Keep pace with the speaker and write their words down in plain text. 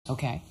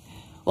Okay.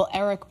 Well,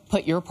 Eric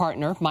put your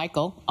partner,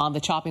 Michael, on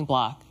the chopping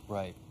block.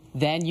 Right.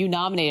 Then you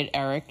nominated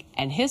Eric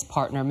and his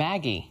partner,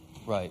 Maggie.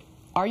 Right.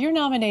 Are your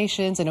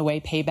nominations, in a way,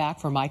 payback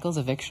for Michael's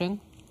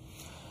eviction?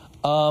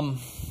 In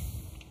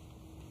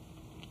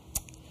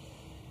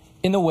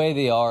a way,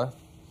 they are.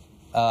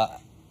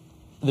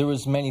 There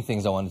was many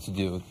things I wanted to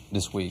do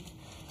this week.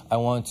 I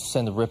wanted to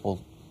send a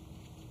ripple,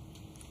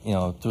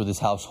 through this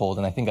household,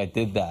 and I think I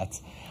did that.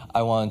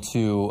 I wanted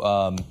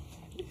to,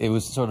 it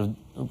was sort of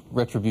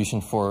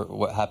retribution for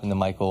what happened to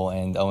Michael,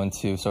 and I wanted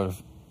to sort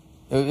of,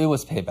 it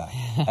was payback.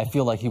 I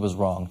feel like he was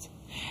wronged.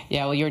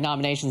 Yeah, well, your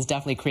nominations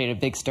definitely created a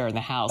big stir in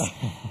the House.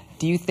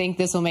 Do you think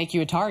this will make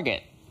you a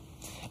target?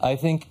 I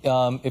think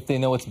if they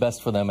know what's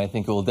best for them, I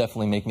think it will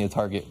definitely make me a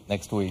target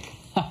next week.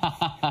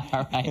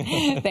 All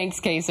right. Thanks,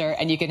 Kaser.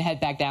 And you can head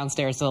back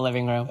downstairs to the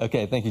living room.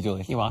 Okay, thank you,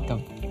 Julie. You're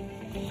welcome.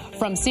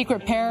 From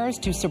secret pairs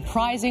to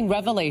surprising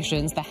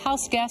revelations, the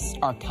House guests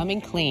are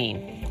coming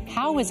clean.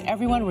 How is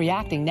everyone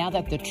reacting now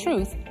that the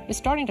truth is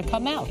starting to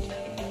come out?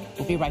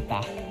 We'll be right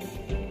back.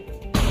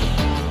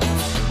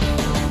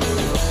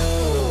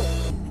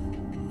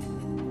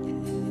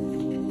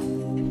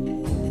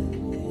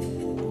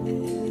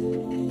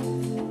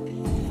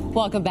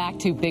 Welcome back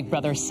to Big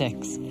Brother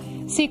 6.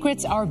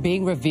 Secrets are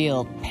being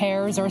revealed,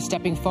 pairs are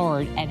stepping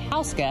forward, and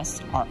house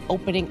guests are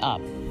opening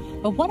up.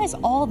 But what is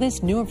all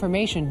this new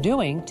information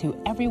doing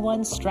to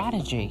everyone's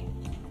strategy?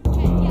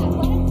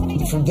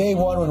 From day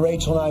one, when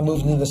Rachel and I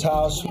moved into this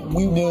house,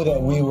 we knew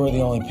that we were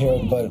the only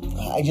pair, but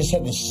I just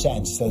had this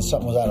sense that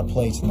something was out of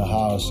place in the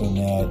house and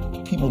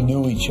that people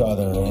knew each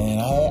other, and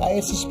I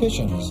had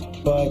suspicions,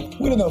 but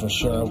we didn't know for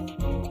sure.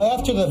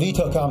 After the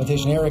veto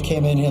competition, Eric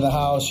came in the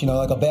house,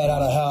 like a bat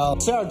out of hell.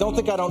 Sarah, don't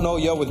think I don't know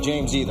you're with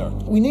James either.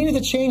 We needed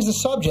to change the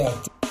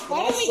subject.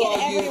 Why don't we get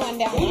everyone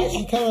down here?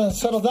 She kind of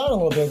settled down a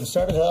little bit and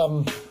started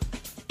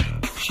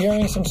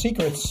sharing some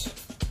secrets.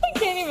 I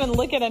can't even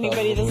look at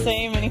anybody the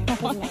same anymore.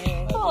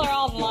 Oh, they're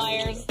all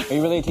liars. Are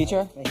you really a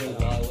teacher?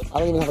 I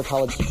don't even have a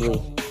college degree.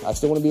 I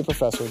still want to be a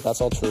professor. That's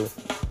all true.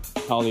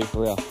 How old are you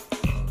for real?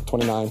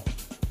 29.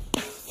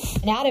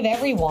 And out of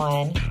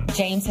everyone,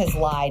 James has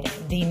lied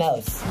the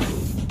most.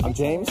 I'm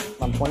James.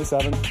 I'm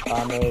 27.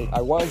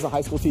 I was a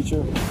high school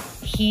teacher.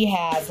 He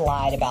has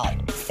lied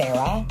about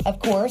Sarah, of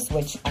course,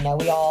 which I know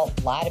we all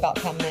lied about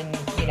coming,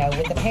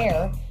 with the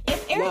pair.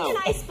 If Eric and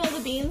I spill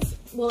the beans,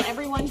 will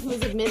everyone who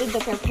has admitted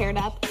that they're paired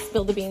up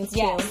spill the beans too?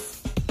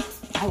 Yes.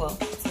 I will.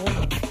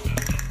 Absolutely.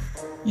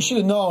 You should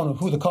have known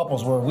who the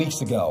couples were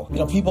weeks ago.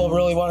 People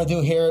really want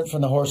to hear it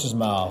from the horse's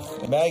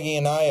mouth. Maggie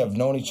and I have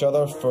known each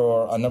other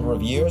for a number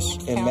of years,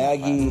 and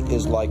Maggie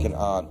is like an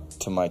aunt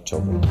to my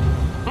children.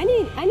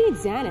 I need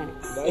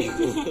Xanax.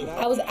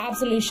 I was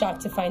absolutely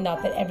shocked to find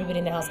out that everybody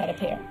in the house had a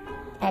pair.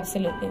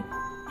 Absolutely.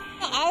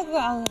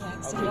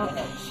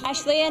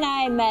 Ashley and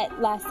I met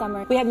last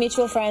summer. We had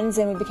mutual friends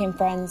and we became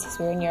friends because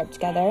we were in Europe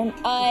together.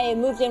 I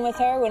moved in with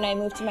her when I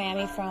moved to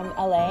Miami from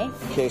LA.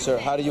 Okay, sir,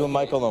 how do you and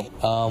Michael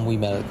know? We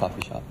met at a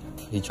coffee shop.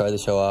 He tried to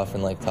show off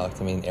and talk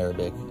to me in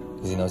Arabic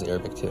because he knows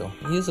Arabic too.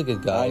 He's a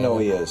good guy. I know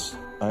he is.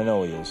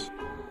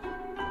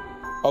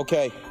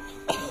 Okay.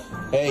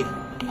 Hey.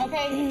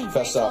 Okay,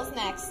 Fess up. Rachel's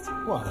next.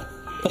 What?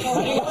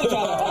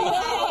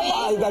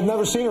 I've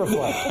never seen her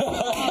before.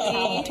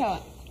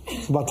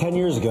 It's about 10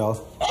 years ago.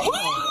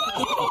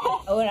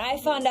 When I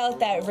found out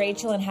that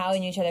Rachel and Howie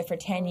knew each other for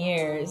 10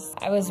 years,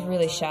 I was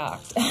really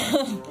shocked.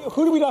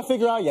 Who do we not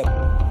figure out yet?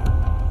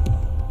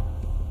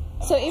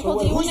 So, April,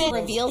 do you want to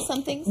reveal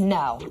something?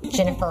 No.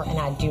 Jennifer and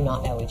I do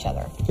not know each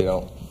other. They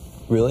don't.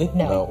 Really?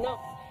 No.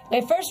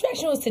 My first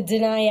reaction was to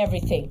deny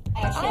everything.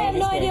 I have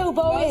no idea who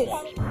Bo is.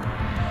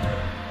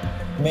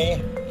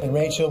 Me and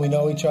Rachel, we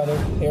know each other.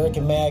 Eric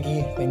and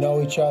Maggie, they know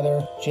each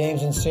other.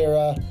 James and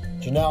Sarah,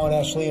 Janelle and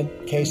Ashley, and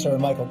Kaser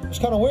and Michael. It's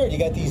kind of weird. You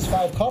got these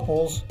 5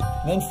 couples,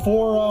 and then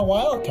 4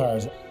 wild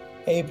cards.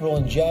 April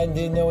and Jen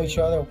didn't know each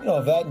other.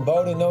 Yvette and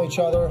Bo didn't know each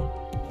other.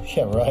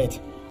 Yeah, right.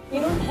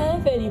 You don't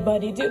have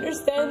anybody. Do you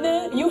understand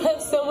that? You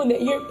have someone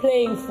that you're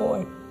playing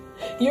for.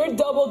 You're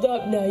doubled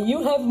up now.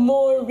 You have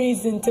more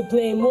reason to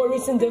play, more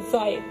reason to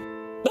fight.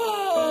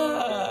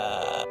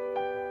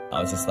 I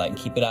was just like,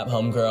 keep it up,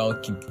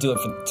 homegirl. Do it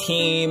for the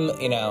team.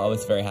 I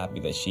was very happy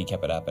that she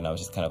kept it up, and I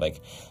was just kind of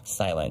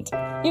silent.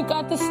 You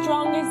got the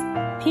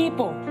strongest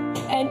people,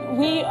 and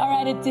we are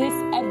at a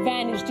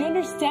disadvantage. Do you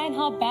understand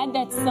how bad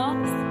that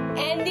sucks?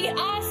 And the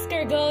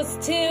Oscar goes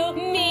to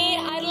me.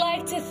 I'd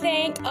like to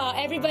thank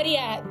everybody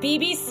at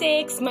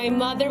BB6, my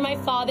mother, my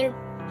father.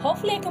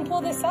 Hopefully I can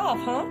pull this off,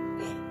 huh?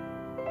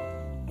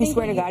 You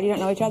swear to God you don't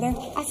know each other?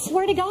 I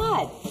swear to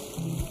God.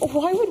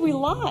 Why would we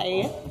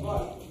lie?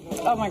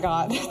 Oh my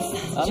God.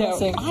 I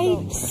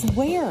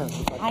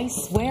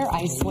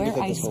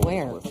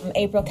swear.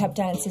 April kept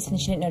on insisting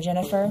she didn't know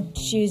Jennifer.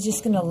 She was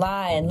just gonna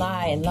lie and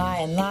lie and lie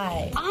and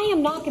lie. I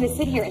am not going to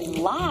sit here and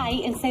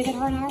lie and say that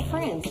her and I are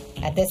friends.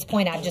 At this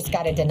point, I've just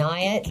got to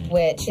deny it,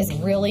 which is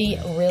really,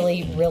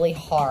 really, really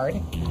hard.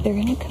 They're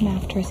gonna come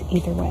after us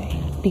either way.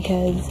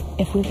 Because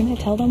if we're gonna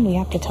tell them, we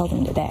have to tell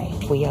them today.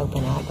 If we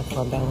open up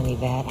before Bo and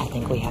Yvette, I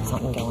think we have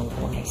something going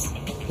for us.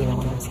 You know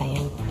what I'm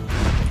saying?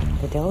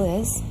 deal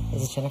is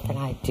Jennifer and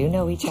I do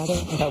know each other,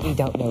 but we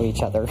don't know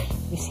each other.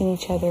 We've seen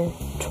each other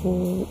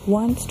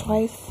once,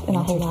 twice in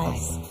our whole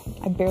lives.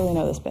 I barely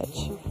know this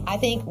bitch. I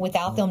think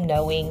without them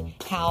knowing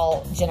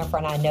how Jennifer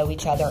and I know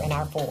each other and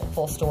our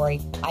full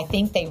story, I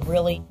think they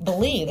really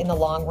believe in the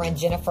long run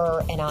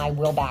Jennifer and I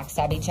will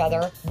backstab each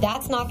other.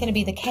 That's not going to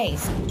be the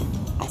case.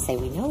 I say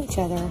we know each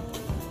other,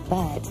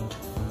 but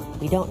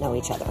we don't know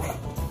each other.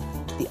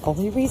 The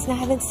only reason I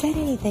haven't said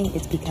anything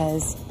is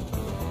because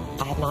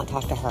I have not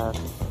talked to her.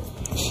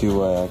 See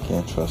why I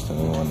can't trust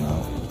anyone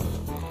now.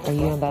 Are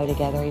you and Bo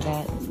together,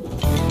 Yvette?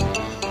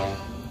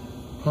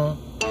 Huh?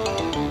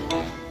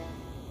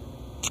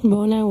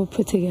 Bo and I were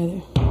put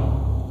together.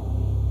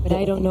 But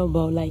I don't know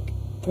Bo, like,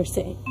 per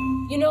se.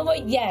 You know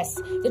what? Yes.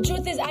 The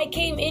truth is I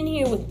came in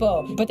here with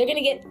Bo, but they're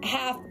going to get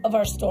half of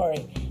our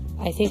story.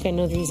 I think I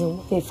know the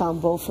reason they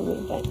found Bo for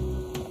me, but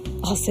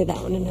I'll say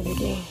that one another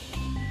day.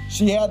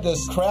 She had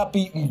this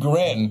crap-eaten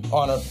grin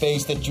on her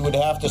face that you would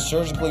have to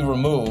surgically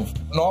remove.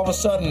 And all of a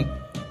sudden,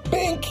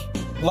 bink!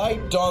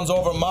 Light dawns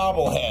over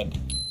Marblehead.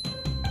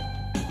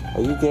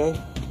 Are you gay?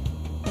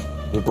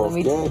 You're both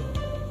gay?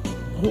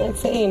 I'm not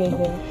saying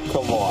anything.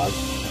 Come on.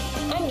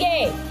 I'm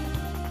gay.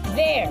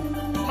 There.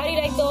 How do you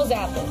like those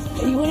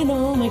apples? You want to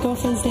know my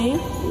girlfriend's name?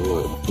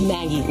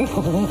 Maggie.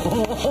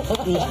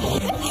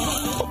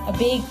 A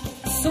big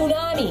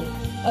tsunami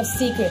of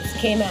secrets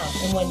came out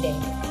in one day.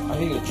 I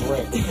need a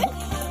drink.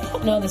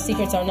 No, the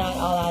secrets are not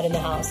all out in the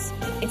house.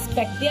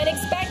 Expect the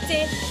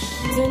unexpected.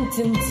 Dun,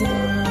 dun,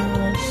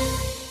 dun.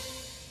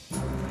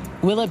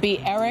 Will it be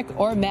Eric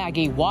or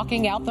Maggie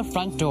walking out the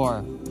front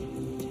door?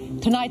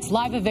 Tonight's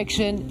live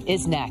eviction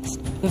is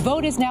next. The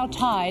vote is now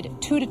tied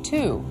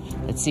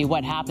 2-2. Let's see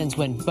what happens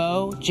when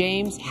Bo,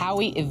 James,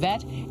 Howie,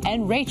 Yvette,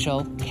 and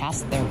Rachel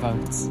cast their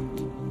votes.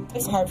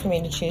 It's hard for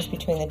me to choose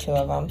between the two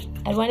of them.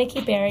 I want to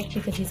keep Eric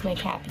because he's my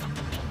captain.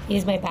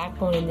 He's my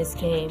backbone in this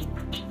game.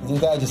 You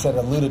guys just had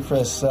a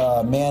ludicrous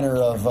manner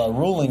of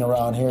ruling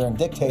around here and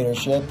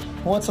dictatorship.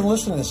 Who wants to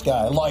listen to this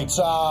guy? Lights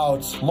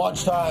out,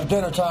 lunchtime,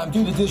 dinner time,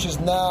 do the dishes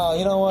now.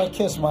 You know what?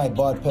 Kiss my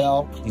butt,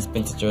 pal. He's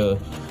been such a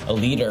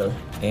leader,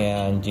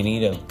 and you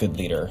need a good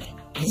leader.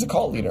 He's a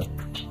cult leader,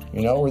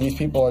 you know, where these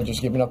people are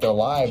just giving up their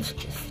lives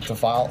to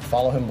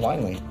follow him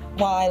blindly.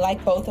 While I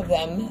like both of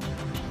them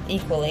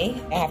equally,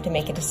 I have to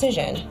make a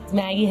decision.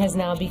 Maggie has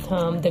now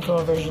become the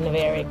girl version of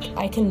Eric.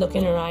 I can look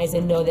in her eyes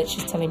and know that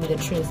she's telling me the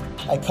truth.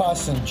 I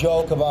cuss and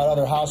joke about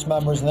other house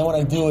members, and then when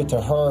I do it to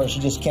her, she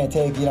just can't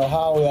take, you know,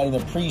 Howie, I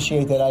didn't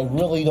appreciate that. I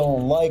really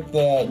don't like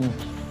that. And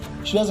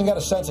she doesn't got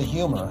a sense of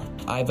humor.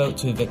 I vote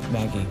to evict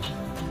Maggie.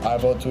 I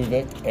vote to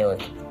evict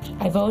Eric.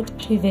 I vote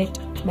to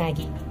evict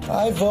Maggie.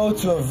 I vote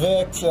to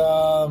evict,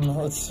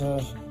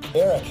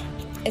 Eric.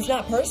 It's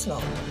not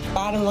personal.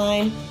 Bottom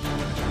line,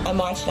 I'm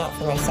watching out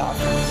for myself.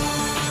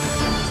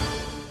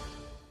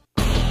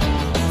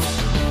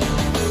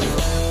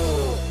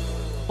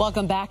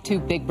 Welcome back to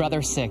Big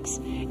Brother 6.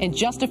 In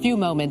just a few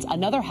moments,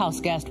 another house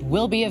guest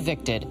will be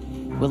evicted.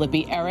 Will it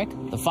be Eric,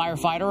 the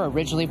firefighter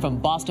originally from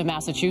Boston,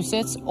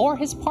 Massachusetts, or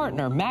his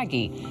partner,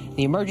 Maggie,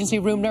 the emergency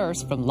room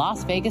nurse from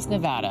Las Vegas,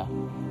 Nevada?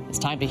 It's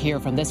time to hear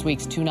from this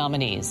week's two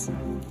nominees.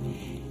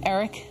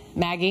 Eric,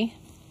 Maggie,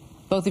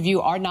 both of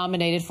you are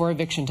nominated for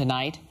eviction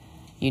tonight.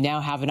 You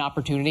now have an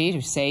opportunity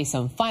to say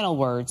some final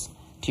words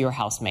to your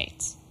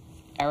housemates.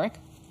 Eric,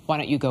 why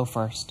don't you go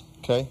first?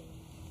 Okay.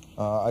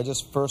 I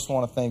just first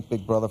want to thank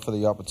Big Brother for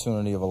the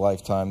opportunity of a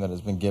lifetime that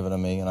has been given to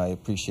me, and I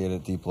appreciate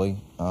it deeply.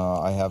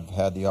 I have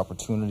had the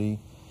opportunity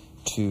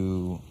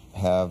to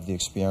have the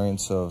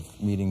experience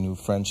of meeting new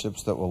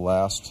friendships that will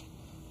last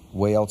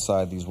way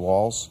outside these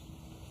walls,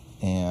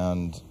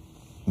 and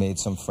made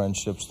some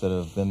friendships that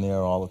have been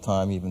there all the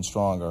time, even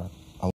stronger.